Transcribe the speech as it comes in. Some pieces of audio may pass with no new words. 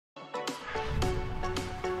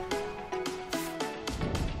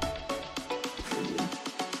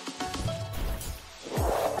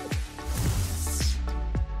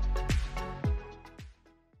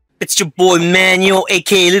your boy Manuel,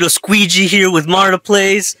 aka Little Squeegee, here with Marla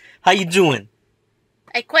Plays. How you doing?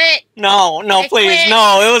 I quit. No, I please, quit.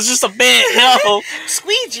 no. It was just a bit. No.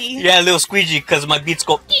 Squeegee. Yeah, Little Squeegee, because my beats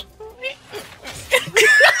go.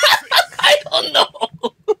 I don't know.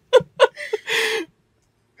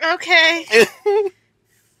 Okay.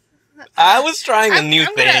 I was trying a new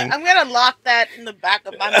thing. I'm gonna lock that in the back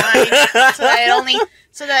of my mind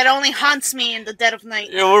so that it only haunts me in the dead of night.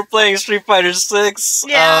 Yeah, we're playing Street Fighter 6.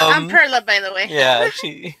 Yeah, I'm Perla, by the way. Yeah,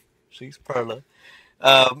 she's Perla.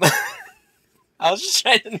 I was just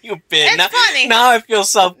trying a new bit. It's funny. Now I feel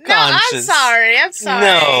self-conscious. No, I'm sorry.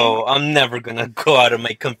 No, I'm never gonna go out of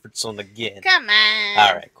my comfort zone again. Come on.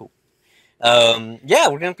 Alright, cool. Yeah,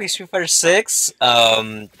 we're gonna play Street Fighter 6.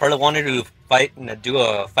 Perla wanted to do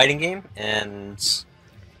a fighting game, and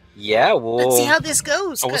yeah, let's see how this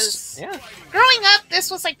goes. Yeah. Growing up, this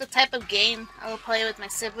was like the type of game I would play with my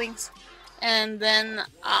siblings, and then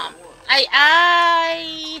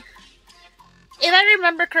if I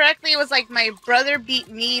remember correctly, it was like my brother beat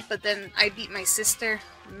me, but then I beat my sister.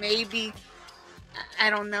 Maybe. I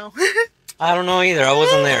don't know. I don't know either. I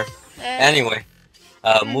wasn't there. Anyway,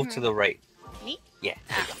 move to the right. Me? Yeah.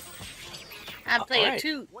 I'm player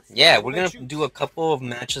 2. Yeah, we're gonna do a couple of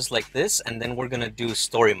matches like this, and then we're gonna do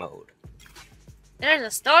story mode. There's a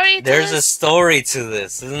story to There's this? a story to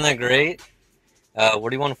this. Isn't that great? What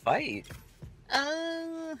do you want to fight?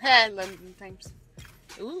 London times.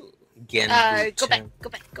 Ooh. Go back,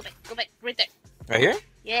 right there. Right here?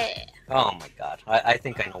 Yeah. Oh my god, I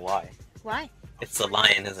think I know why. Why? It's the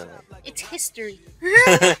lion, isn't it? It's history.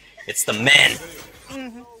 It's the men.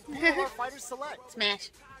 Smash.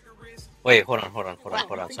 Wait, hold on.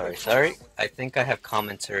 Sorry. I think I have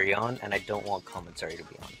commentary on, and I don't want commentary to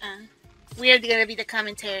be on. We're gonna be the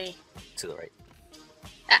commentary. To the right.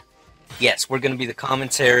 Yes, we're gonna be the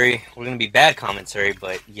commentary. We're gonna be bad commentary,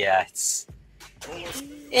 but yeah, it's...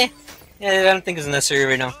 Yeah, I don't think it's necessary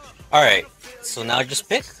right now. Alright, so now just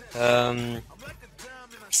pick. Who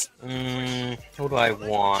do I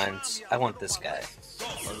want? I want this guy.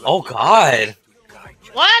 Oh god!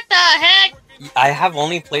 What the heck? I have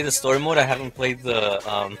only played the story mode, I haven't played the,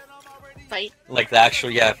 Fight? like the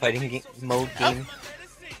actual, fighting mode game.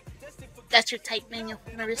 That's your type, Manuel,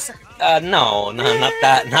 Marissa. No, not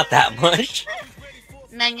that much.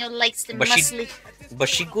 Manuel likes the But muscly. But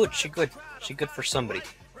she good. She good for somebody.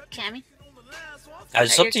 Cammy?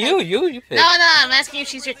 It's up to you. You pick. No, I'm asking if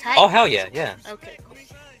she's your type. Oh, hell yeah. Okay, cool.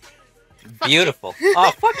 Beautiful.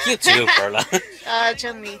 Oh, fuck you too, Perla.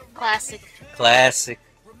 Chun-Li. Classic.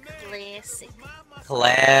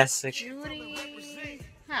 Judy.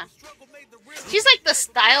 Huh. She's like the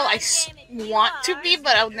style I want to be,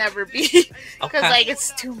 but I'll never be. Because, like,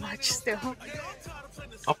 it's too much still.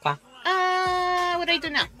 Okay. What do I do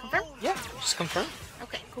now? Confirm? Yeah, just confirm.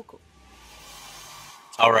 Okay, cool.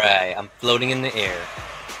 Alright, I'm floating in the air.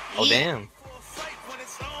 Oh, damn.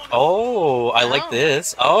 Oh, I like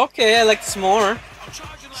this. Oh, okay, I like this more.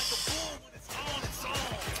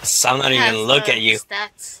 So I'm not even gonna look at you.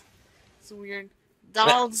 Stats. It's weird.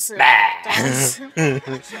 Dolls. Scene. I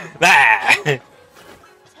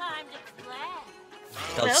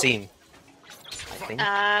think.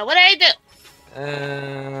 What do I do?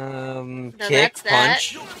 Kick,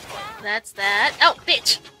 punch. That's that. Oh,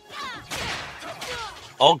 bitch!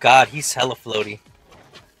 Oh god, he's hella floaty.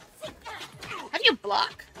 How do you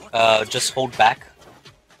block? Just hold back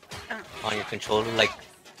on your controller, like...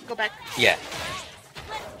 Go back. Yeah.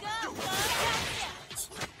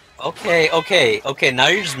 Okay, now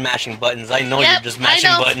you're just mashing buttons. I know you're just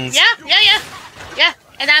mashing buttons. Yeah,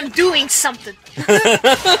 and I'm doing something.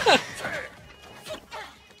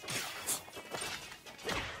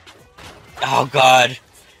 Oh god.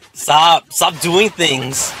 Stop doing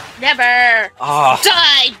things. Never. Oh.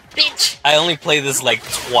 Die, bitch. I only played this like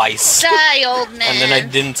twice. Die, old man. And then I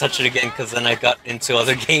didn't touch it again because then I got into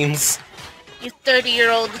other games. You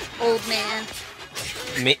 30-year-old old man.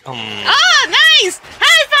 Oh, nice!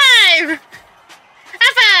 High five!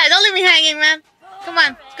 High five! Don't leave me hanging, man. Come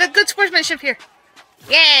on. Good sportsmanship here.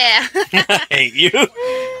 Yeah. I hate you.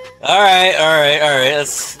 Alright.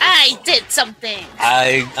 I did something.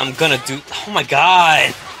 I'm gonna do... Oh my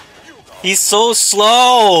god. He's so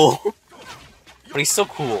slow. But he's so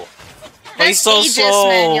cool. But he's so slow.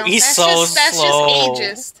 Manuel. He's so slow. That's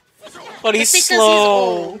just ageist. But he's because slow. He's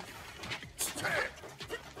old.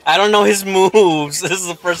 I don't know his moves. This is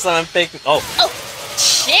the first time I'm picking. Oh,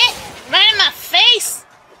 shit! Right in my face!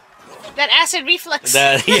 That acid reflux.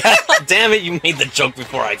 Yeah, damn it, you made the joke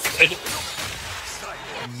before I could.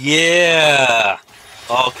 Yeah.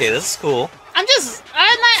 Okay, this is cool. I'm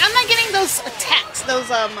not getting those attacks, those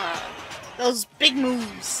Those big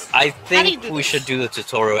moves. I How do you think do we this? should do the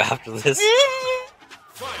tutorial after this.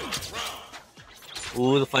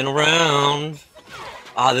 Ooh, the final round.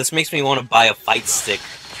 Ah, this makes me want to buy a fight stick.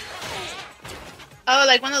 Oh,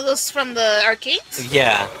 like one of those from the arcades?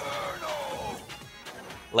 Yeah.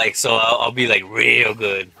 Like, so I'll be like real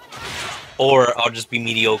good. Or I'll just be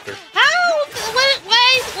mediocre. How?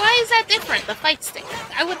 Why is that different, the fight stick?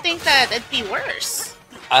 I would think that it'd be worse.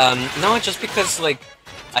 No, just because, like,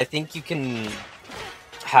 I think you can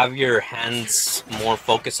have your hands more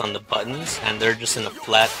focused on the buttons, and they're just in a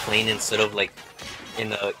flat plane instead of, like,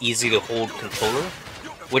 in a easy-to-hold controller.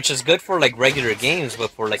 Which is good for, like, regular games,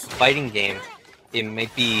 but for, like, a fighting game, it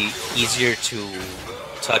might be easier to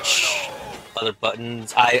touch other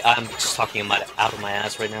buttons. I'm just talking out of my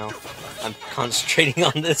ass right now. I'm concentrating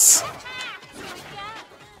on this.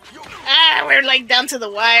 Ah, we're like down to the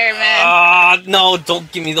wire, man. Ah, no,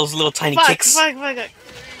 don't give me those little tiny kicks. Fuck.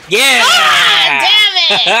 Yeah! Ah,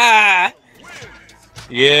 damn it!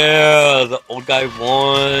 Yeah, the old guy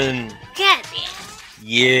won. God damn.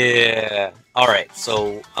 Yeah. Alright,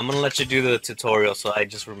 so I'm gonna let you do the tutorial so I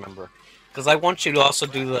just remember. Because I want you to also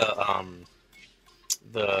do the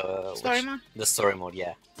Story mode? The story mode,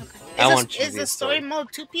 yeah. Okay. Is the story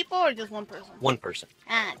mode 2 people or just 1 person? 1 person.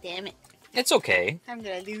 Ah, damn it. It's okay. I'm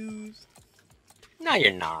gonna lose. No,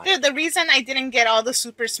 you're not. Dude, the reason I didn't get all the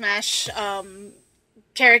Super Smash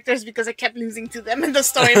characters because I kept losing to them in the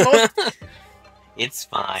story mode. It's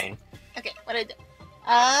fine. Okay, what I do?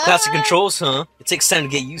 Classic controls, huh? It takes time to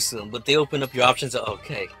get used to them, but they open up your options.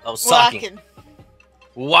 Okay, I was talking.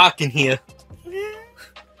 Walking here.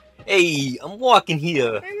 Hey, I'm walking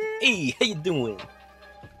here. Hey, how you doing?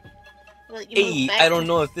 Well, Hey, I don't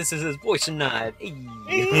know if this is his voice or not. Hey.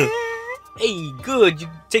 Hey, good. You're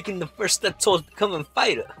taking the first step towards becoming a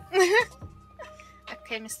fighter.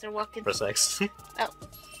 Okay, Mr. Walken. Press X. Oh.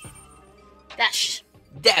 Dash.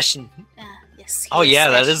 Dashing. Yes. Oh yeah,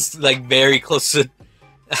 that is like very close to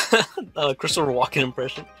Christopher Walken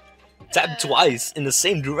impression. Tap twice in the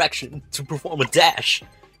same direction to perform a dash.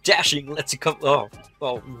 Dashing lets you come. Oh,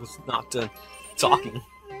 it was not done talking.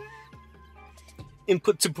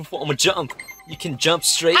 Input to perform a jump. You can jump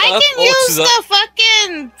straight up. I can use the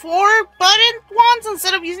fucking 4-button ones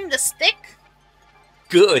instead of using the stick.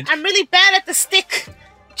 Good. I'm really bad at the stick.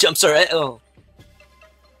 Jumps are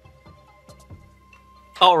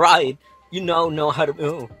Alright. You now know how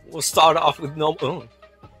to. We'll start off with no.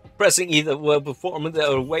 Pressing either perform the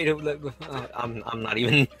or wait. I'm not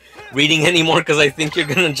even reading anymore because I think you're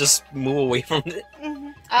gonna just move away from it.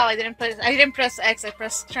 Mm-hmm. Oh, I didn't press X. I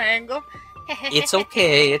pressed triangle. It's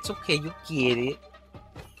okay. It's okay. You get it.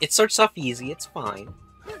 It starts off easy. It's fine.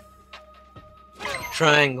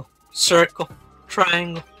 Triangle, circle,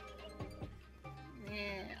 triangle.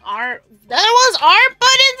 There was R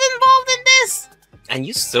buttons involved in this. And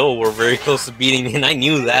you still were very close to beating me, and I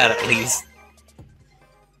knew that at least.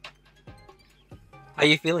 How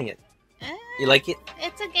you feeling it? You like it?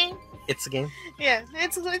 It's a game. It's a game? Yeah,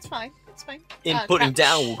 it's fine. It's fine. Inputting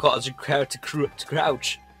down will cause your character to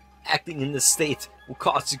crouch. Acting in this state will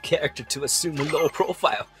cause your character to assume a low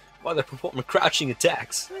profile while they're performing crouching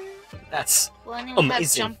attacks. That's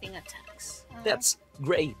amazing. Have jumping attacks. That's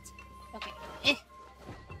great. Okay.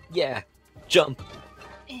 Yeah, jump.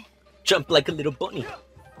 Jump like a little bunny.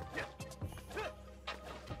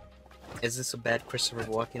 Is this a bad Christopher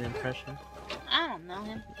Walken impression? I don't know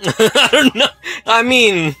him. I don't know. I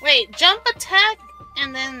mean... Wait, jump attack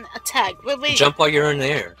and then attack. Wait. Jump while you're in the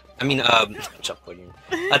air. I mean, jump while you're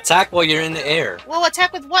attack while you're in the air. Well,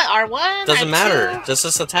 attack with what? R1? Doesn't R2? matter.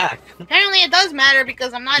 Just attack. Apparently it does matter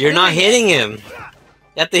because I'm not You're not hitting it. him.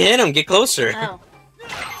 You have to hit him. Get closer. Oh.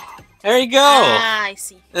 There you go. Ah, I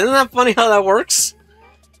see. Isn't that funny how that works?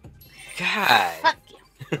 God. Fuck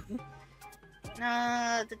you.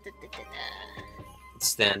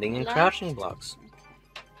 Standing and crouching blocks.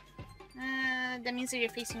 That means that you're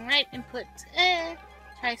facing right. Input.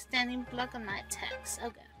 Try standing block on my attacks.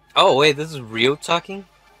 Okay. Oh wait, this is Rio talking?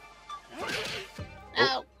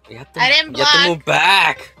 Oh. You have to, I didn't block. You have to move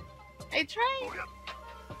back. I tried.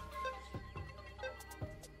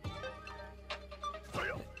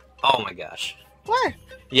 Oh my gosh. What?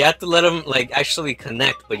 You have to let him like actually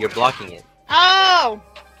connect, but you're blocking it. Oh.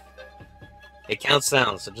 It counts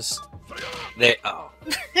down, so just there. Oh.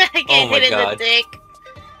 I get hit in the dick.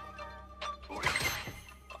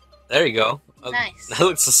 There you go. Nice. That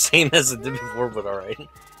looks the same as it did before, but alright.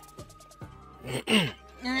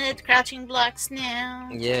 It's crouching blocks now.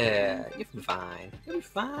 Yeah, you'll be fine. You'll be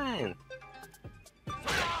fine.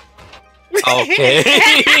 Okay.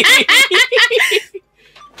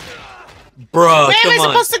 Bruh, Wait, come am I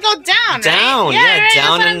on. supposed to go down, Down, right? yeah, right,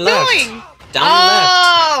 down that's and what I'm left. doing. Down and left.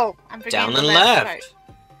 Oh! I'm forgetting Down the and left. left.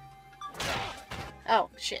 Oh,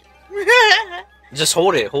 shit. Just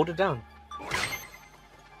hold it. Hold it down.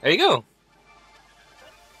 There you go.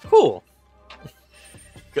 Cool.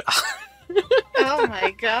 Oh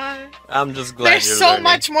my god. I'm just glad There's you're so learning.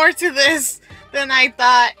 much more to this than I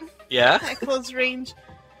thought. Yeah? At close range.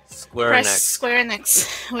 Square Press and X. square and X.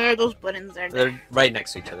 Where are those buttons? Are there? They're right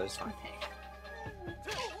next to each other. It's fine. Okay.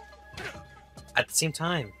 At the same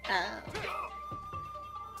time.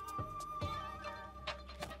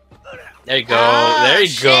 There you go. Oh, there you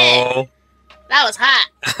shit. go. That was hot.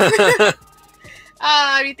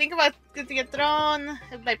 You think about to get thrown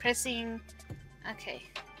by pressing. Okay.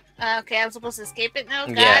 Okay, I'm supposed to escape it now.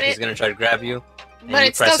 Got yeah, it. he's gonna try to grab you. And But you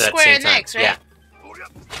it's press still it at the square same and time. X, right? Yeah.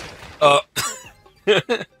 Oh,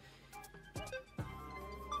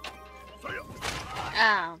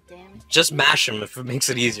 damn it. Just mash him if it makes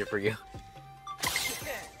it easier for you.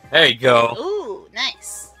 There you go. Ooh,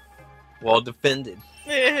 nice. Well defended.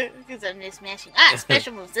 Because I'm just smashing. Ah,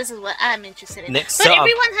 special moves. This is what I'm interested in. Next but up.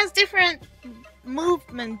 everyone has different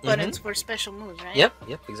movement buttons for special moves, right? Yep,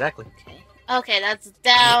 exactly. Okay. Okay, that's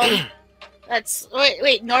down. That's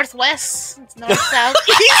wait, northwest, it's north, south,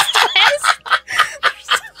 east, west,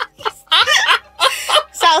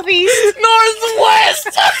 southeast,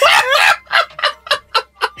 Northwest.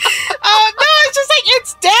 Oh no, it's just like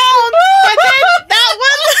it's down, but then that one.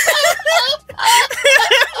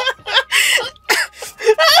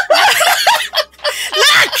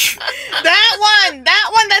 Look, that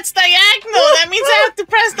one that's diagonal. That means I have to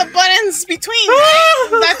press the buttons between. Right?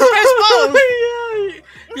 I have to press both.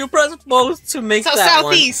 You press both to make So that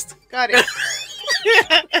southeast. Got it.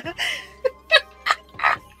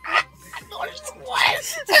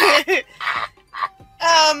 Northwest.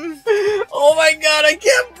 Oh my god, I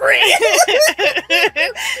can't breathe.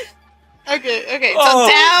 Okay. So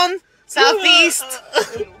down, southeast,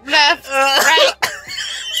 left, right.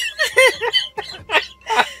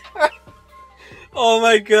 Oh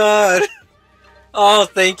my god. Oh,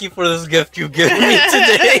 thank you for this gift you've given me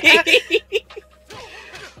today.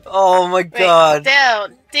 Oh my god.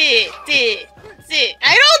 Down, did. I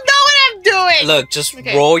don't know what I'm doing. Look, just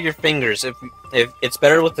roll your fingers. If it's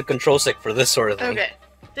better with the control stick for this sort of thing. Okay.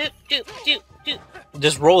 Do.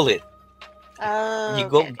 Just roll it. Oh. You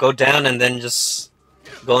go down and then just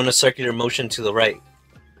go in a circular motion to the right.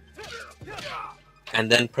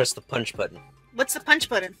 And then press the punch button. What's the punch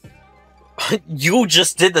button? You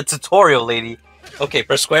just did the tutorial, lady. Okay,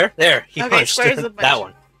 press square. There, he punched. Square's the punch. That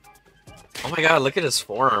one. Oh my god, look at his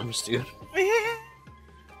forearms, dude.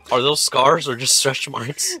 Are those scars or just stretch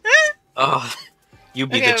marks? Oh, you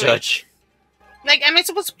be the judge. Like, am I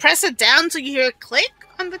supposed to press it down so you hear a click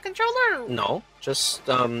on the controller? No, just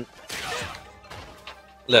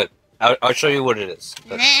look. I'll show you what it is.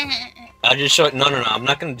 Look. I'll just show. No. I'm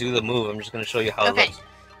not gonna do the move. I'm just gonna show you how it looks.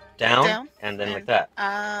 Down, and then like that.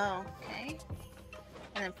 Oh, okay.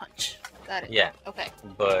 And then punch. Got it. Yeah. Okay.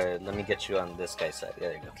 But let me get you on this guy's side.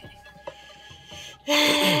 There you go.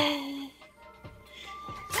 Okay.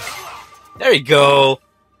 There you go.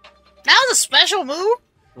 That was a special move.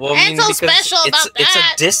 Well, And so special about it's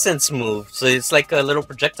that. a distance move, so it's like a little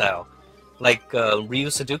projectile, like Ryu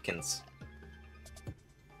Sadoukens.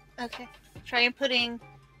 Okay. Try putting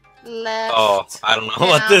left. Oh, I don't know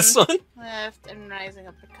about this one. Left and rising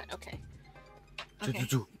uppercut. Okay. Okay.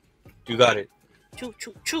 You got it. Choo.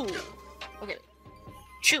 Okay.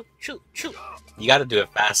 Choo. You got to do it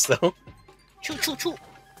fast though. Choo.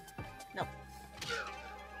 No.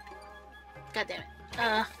 God damn it.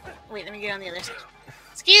 Wait, let me get on the other side.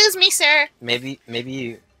 Excuse me, sir. Maybe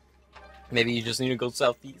you just need to go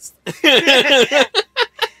southeast. Oh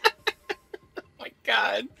my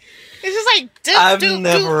god. It's just like I've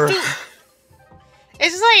never. It's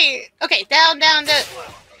just like okay, down. I don't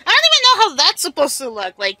even know how that's supposed to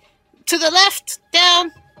look. Like to the left,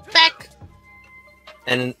 down, back,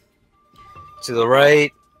 And to the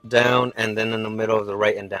right, down, and then in the middle of the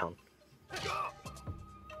right and down.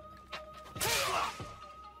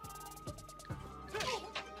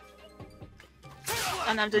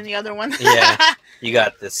 and I'm doing the other one. Yeah, you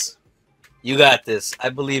got this. You got this. I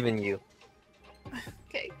believe in you.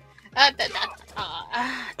 Okay.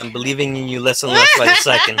 I'm believing in you less and less by the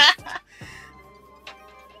second.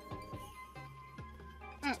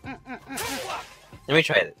 Let me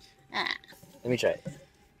try it. Let me try it.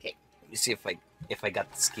 Okay. Let me see if I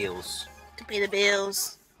got the skills. To pay the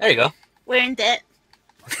bills. There you go. We're in debt.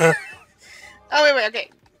 Oh wait, okay.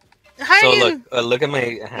 How So are you? look at my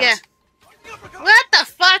hands. Yeah. What the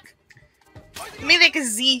fuck? Maybe like a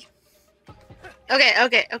Z. Okay.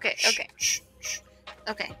 Okay.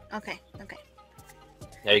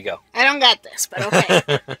 There you go. I don't got this, but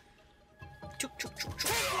okay.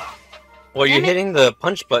 Well, you're hitting the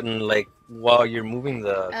punch button like while you're moving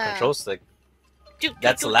the control stick.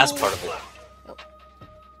 That's the last part of it. Oh.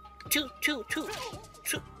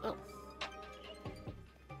 Oh.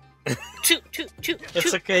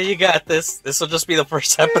 It's okay, you got this. This will just be the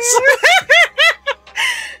first episode.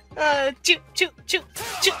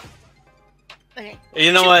 Okay.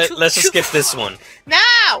 You know what? Let's just skip this one.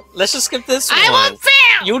 No! Let's just skip this one. I won't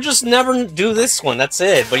fail! You'll just never do this one, that's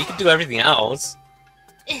it. But you can do everything else.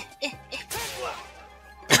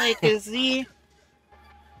 Like a Z.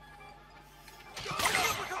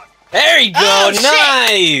 There you go! Oh,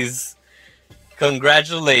 nice!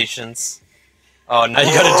 Congratulations. Oh, now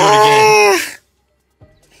you gotta do it again.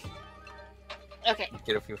 Okay.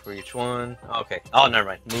 Get a few for each one. Okay. Oh, never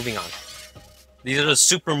mind. Moving on. These are the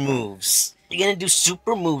super moves. You're gonna do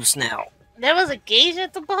super moves now. There was a gauge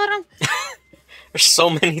at the bottom? There's so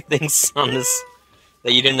many things on this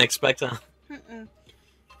that you didn't expect, huh?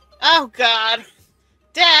 Oh, God.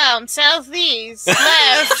 Down, southeast,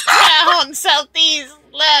 left, down, southeast,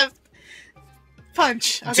 left.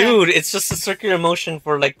 Punch. Okay. Dude, it's just a circular motion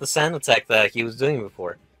for like the sand attack that he was doing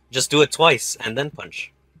before. Just do it twice and then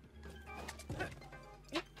punch.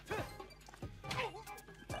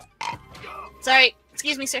 Sorry.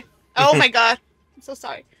 Excuse me, sir. Oh my god. I'm so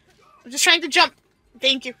sorry. I'm just trying to jump.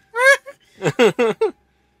 Thank you.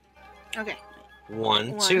 Okay.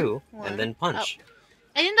 One, two, and then punch. Oh.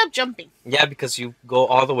 I ended up jumping. Yeah, because you go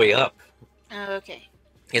all the way up. Oh, okay.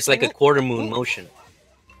 It's like a quarter moon motion.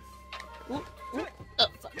 Oh,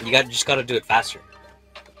 fuck. You just gotta do it faster.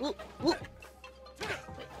 Wait. What's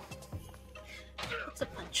a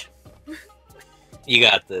punch? You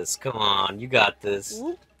got this. Come on, you got this.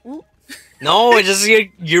 No, it's just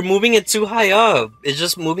you're moving it too high up. It's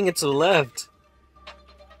just moving it to the left.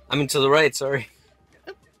 I mean to the right. Sorry.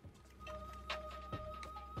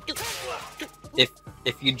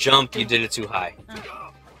 If you jump, you did it too high.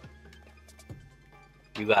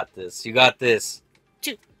 You got this. You got this.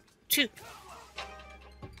 Two.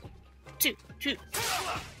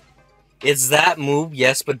 It's that move,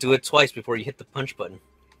 yes, but do it twice before you hit the punch button.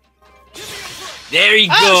 There you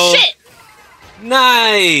go. Oh shit!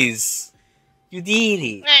 Nice. You did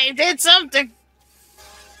it. I did something.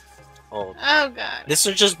 Oh. Oh god. This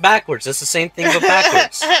is just backwards. It's the same thing but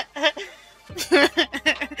backwards.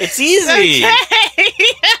 It's easy. Okay.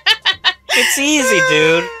 It's easy,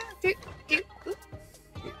 dude.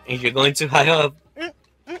 And you're going too high up.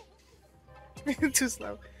 Too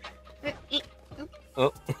slow.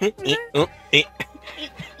 Oh.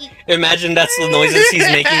 Imagine that's the noises he's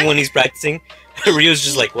making when he's practicing. Ryu's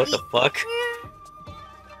just like, what the fuck?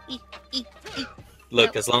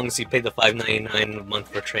 Look, as long as you pay the $5.99 a month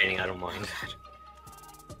for training, I don't mind.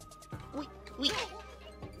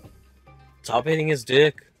 Stop hitting his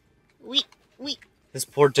dick. His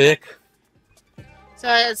poor dick. So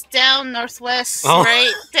it's down, northwest, Oh.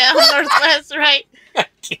 right? Down, northwest, right? I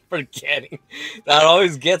keep forgetting. That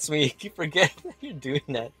always gets me. You keep forgetting that you're doing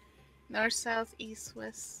that. North, south, east,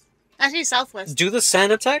 west. Actually, southwest. Do the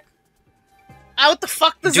sand attack. What the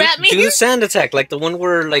fuck does that mean? Do the sand attack, like the one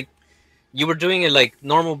where, like, you were doing it like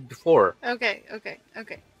normal before. Okay.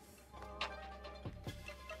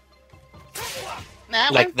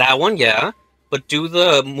 That Like one? that one, yeah. But do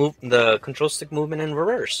the control stick movement in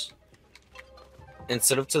reverse.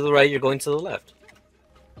 Instead of to the right, you're going to the left.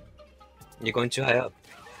 You're going too high up.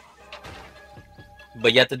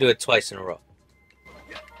 But you have to do it twice in a row.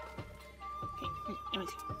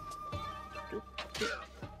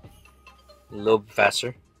 A little bit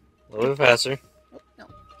faster. A little bit faster. No.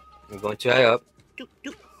 You're going too high up.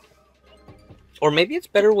 Or maybe it's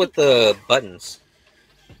better with the buttons.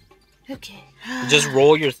 Okay. Just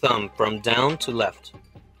roll your thumb from down to left.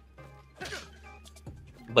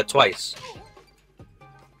 But twice.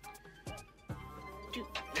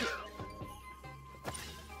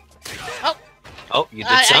 Oh, you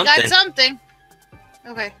did something. I got something.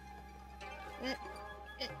 Okay.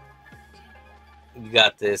 You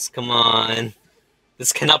got this. Come on.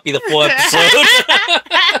 This cannot be the full episode.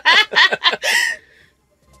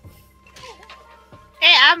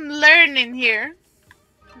 Hey, I'm learning here.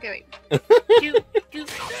 Okay, wait.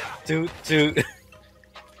 Two.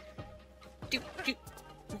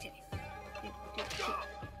 Okay.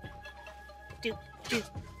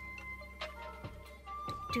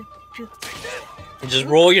 Just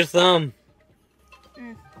roll your thumb.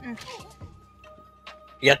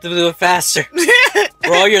 You have to do it faster.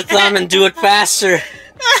 Roll your thumb and do it faster.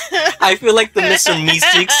 I feel like the Mr.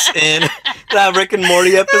 Meeseeks in that Rick and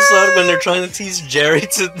Morty episode when they're trying to teach Jerry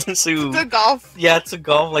to golf. Yeah, to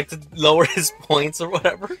golf, like to lower his points or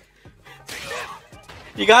whatever.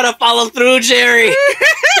 You gotta follow through, Jerry!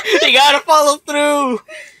 You gotta follow through!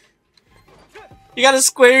 You gotta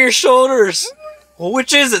square your shoulders! Well,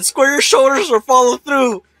 which is it? Square your shoulders or follow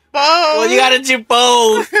through? Both! Well, you gotta do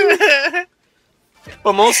both!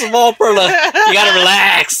 But most of all, Perla, you gotta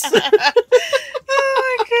relax!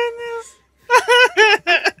 Oh my goodness.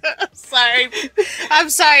 I'm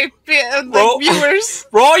sorry, the viewers.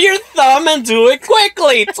 Roll your thumb and do it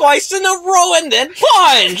quickly, twice in a row, and then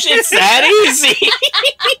punch. It's that easy.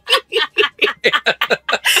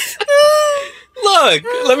 Look,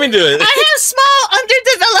 let me do it. I have small,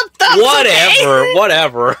 underdeveloped thumbs.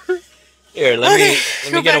 Whatever. Here, let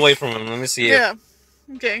me get away from him. Let me see it. Yeah.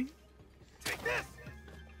 Okay.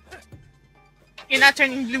 You're not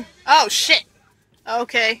turning blue. Oh shit.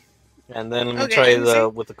 Okay. And then let me try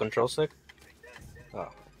with the control stick. Oh.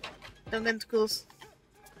 Don't get too close.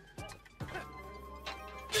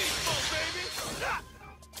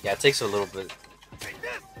 Yeah, it takes a little bit.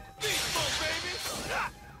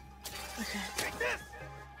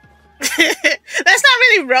 That's not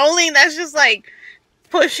really rolling. That's just like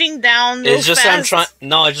pushing down. It's just fast. I'm trying.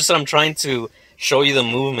 No, it's just that I'm trying to show you the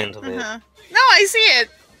movement of it. No, I see it.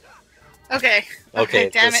 Okay. Okay.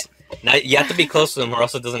 Damn it. Now you have to be close to him, or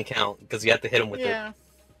else it doesn't count because you have to hit him with it.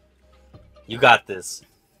 You got this.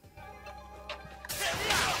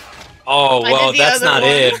 Oh well, that's not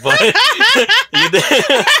it. But you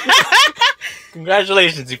did.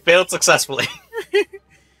 Congratulations, you failed successfully.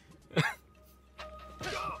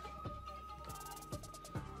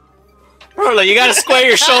 Marla, you gotta square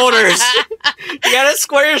your shoulders. You gotta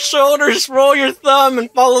square your shoulders, roll your thumb, and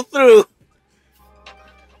follow through.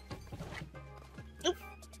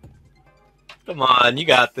 Come on, you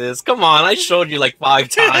got this. Come on, I showed you like 5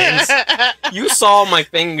 times. You saw my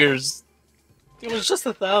fingers. It was just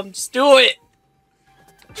a thumb. Just do it.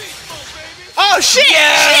 Oh shit!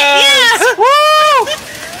 Yes!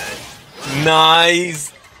 Woo!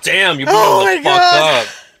 Nice. Damn, you blew him the fuck up.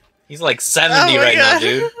 He's like 70 right now,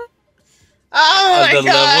 dude. Oh my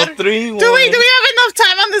god! Level 3 one. Do we have enough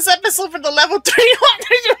time on this episode for the level 3 one?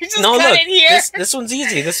 Or should we just cut it here? This one's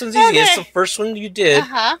easy. This one's easy. Okay. It's the first one you did,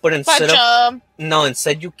 but instead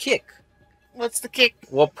instead you kick. What's the kick?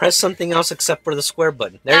 Well, press something else except for the square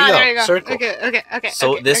button. There you go. There you go. Circle. Okay.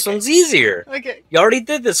 So this one's easier. Okay. You already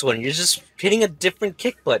did this one. You're just hitting a different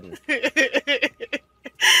kick button.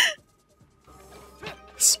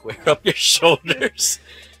 Square up your shoulders.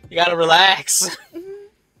 You gotta relax.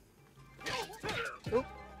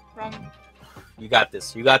 Wrong. You got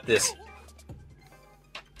this. You got this.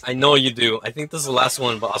 I know you do. I think this is the last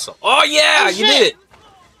one, but also. Oh yeah, you did it.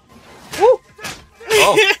 Woo.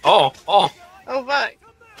 Oh. Oh fuck.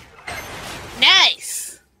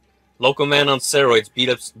 Nice. Local man on steroids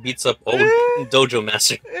beats up old dojo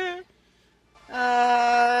master.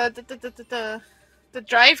 The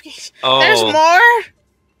drive case. Oh. There's more.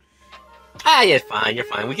 You're fine. You're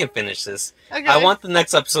fine. We can finish this. Okay. I want the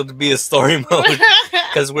next episode to be a story mode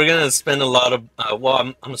because we're gonna spend a lot of,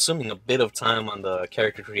 I'm assuming a bit of time on the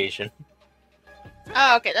character creation.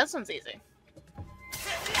 Oh, okay. That sounds easy.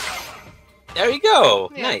 There you go.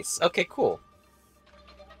 Yeah. Nice. Okay, cool.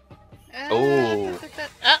 Oh.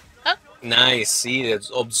 Nice. See, it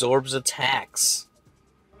absorbs attacks.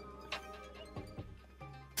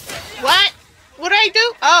 What? What did I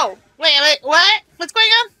do? Oh, wait. What? What's going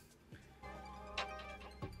on?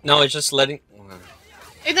 No, it's just letting.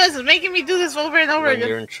 It does. It's making me do this over and over when again.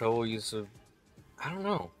 you're in trouble, use a. I don't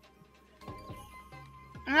know.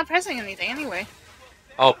 I'm not pressing anything anyway.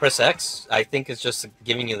 Oh, press X? I think it's just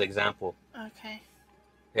giving you the example. Okay.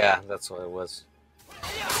 Yeah, that's what it was.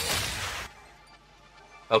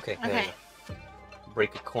 Okay. Okay.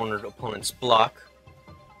 Break a cornered opponent's block.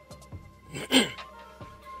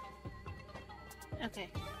 Okay.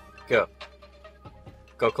 Go.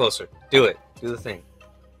 Go closer. Do it. Do the thing.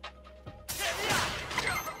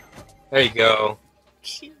 There you go.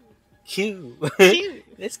 Q. Q. Q.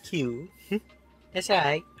 That's Q. That's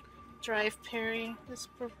alright. Drive parry. This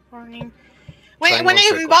performing. Wait, when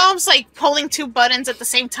it involves like pulling 2 buttons at the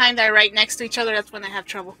same time that are right next to each other, that's when I have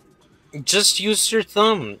trouble. Just use your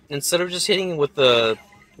thumb instead of just hitting with the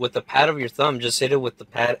pad of your thumb. Just hit it with the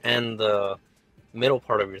pad and the middle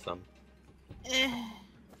part of your thumb.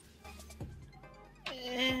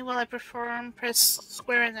 Well, I perform press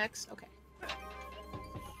square and X. Okay.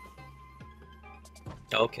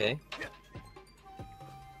 Okay.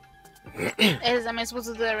 Am I supposed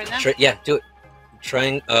to do that right now? Yeah, do it.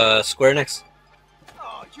 Trying square next.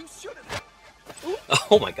 Oh, you shouldn't.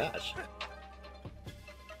 Oh my gosh.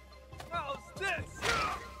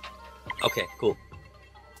 Okay, cool.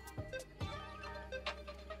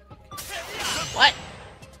 What?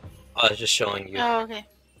 I was just showing you. Oh, okay.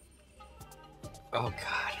 Oh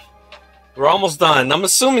god. We're almost done. I'm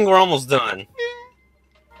assuming we're almost done.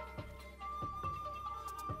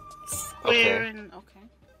 Square and okay.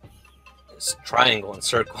 It's triangle and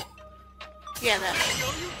circle. Yeah, that.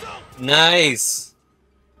 Nice.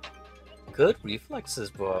 Good reflexes,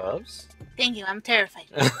 Bobs. Thank you. I'm terrified.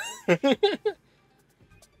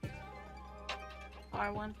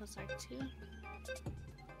 R1 plus R2.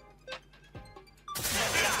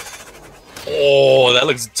 Oh, that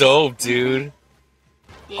looks dope, dude.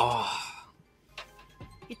 Yeah. Oh.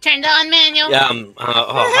 You turned on manual. Yeah,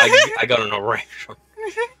 I got an erection.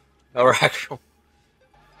 Erection.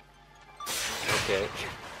 Okay.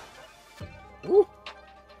 Woo.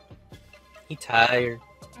 He tired.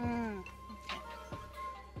 Okay.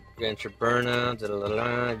 You enter burnout. Da -da -da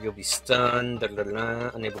 -da. You'll be stunned. Da -da -da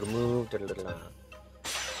 -da. Unable to move. Da -da -da -da.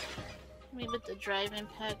 Me with the drive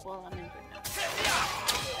impact while I'm in burnout.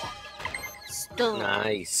 Stun.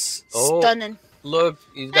 Nice. Oh, Stunning. look,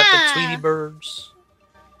 he's got the Tweety birds.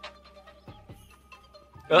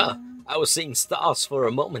 I was seeing stars for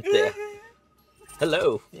a moment there.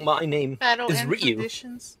 Hello, my name Battle is and Ryu.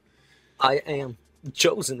 conditions. I am the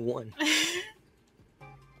chosen one.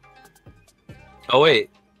 Oh wait.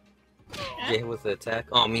 Yeah, with the attack.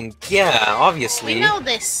 Oh, I mean, yeah, obviously. We know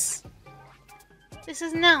this. This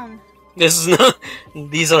is known. This is not.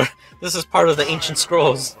 This is part of the ancient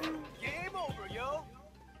scrolls.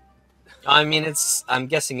 I mean, I'm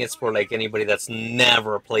guessing it's for like anybody that's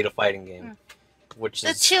never played a fighting game, which The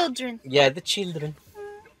is children. yeah, the children.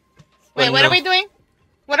 Wait, But what no, are we doing?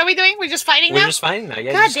 What are we doing? We're just fighting We're now? just fighting now.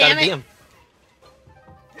 Yeah, God you just gotta damn be it. him.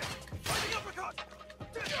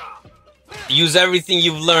 Use everything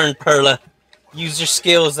you've learned, Perla. Use your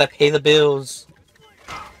skills that pay the bills.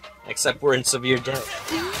 Except we're in severe debt.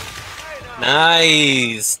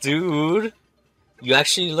 Nice, dude. You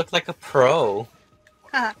actually look like a pro.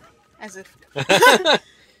 As if.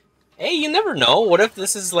 Hey, you never know. What if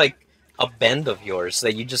this is like a bend of yours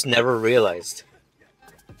that you just never realized?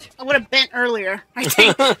 I would have bent earlier, I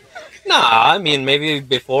think. Nah, I mean, maybe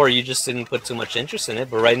before you just didn't put too much interest in it,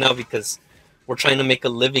 but right now, because we're trying to make a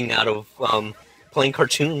living out of playing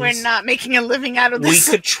cartoons. We're not making a living out of We this.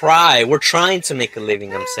 could try. We're trying to make a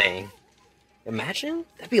living, I'm saying. Imagine?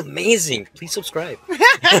 That'd be amazing. Please subscribe.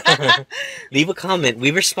 Leave a comment. We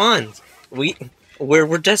respond.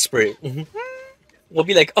 We're desperate. We'll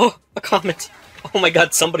be like, oh, a comment. Oh my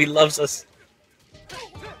god, somebody loves us.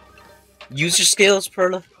 Use your skills,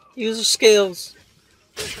 Perla. Use your skills.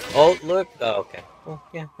 Oh, look. Oh, okay. Oh,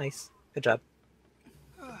 yeah, nice. Good job.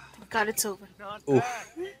 God, it's over.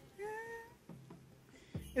 Oof.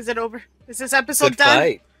 Is it over? Is this episode Good done?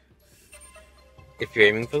 fight. If you're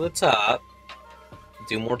aiming for the top,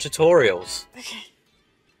 do more tutorials. Okay.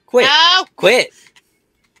 Quit. No! Quit.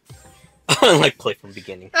 Like play from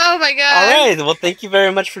beginning. Oh my god. Alright, well thank you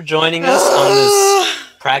very much for joining us on this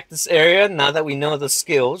practice area. Now that we know the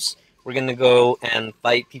skills, we're gonna go and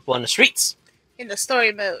fight people on the streets. In the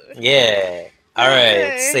story mode. Yeah. Alright,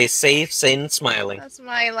 Okay. stay safe, sane, and smiling. That's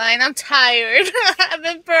my line. I'm tired. I've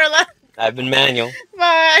been Perla. I've been Manuel.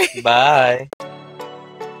 Bye. Bye.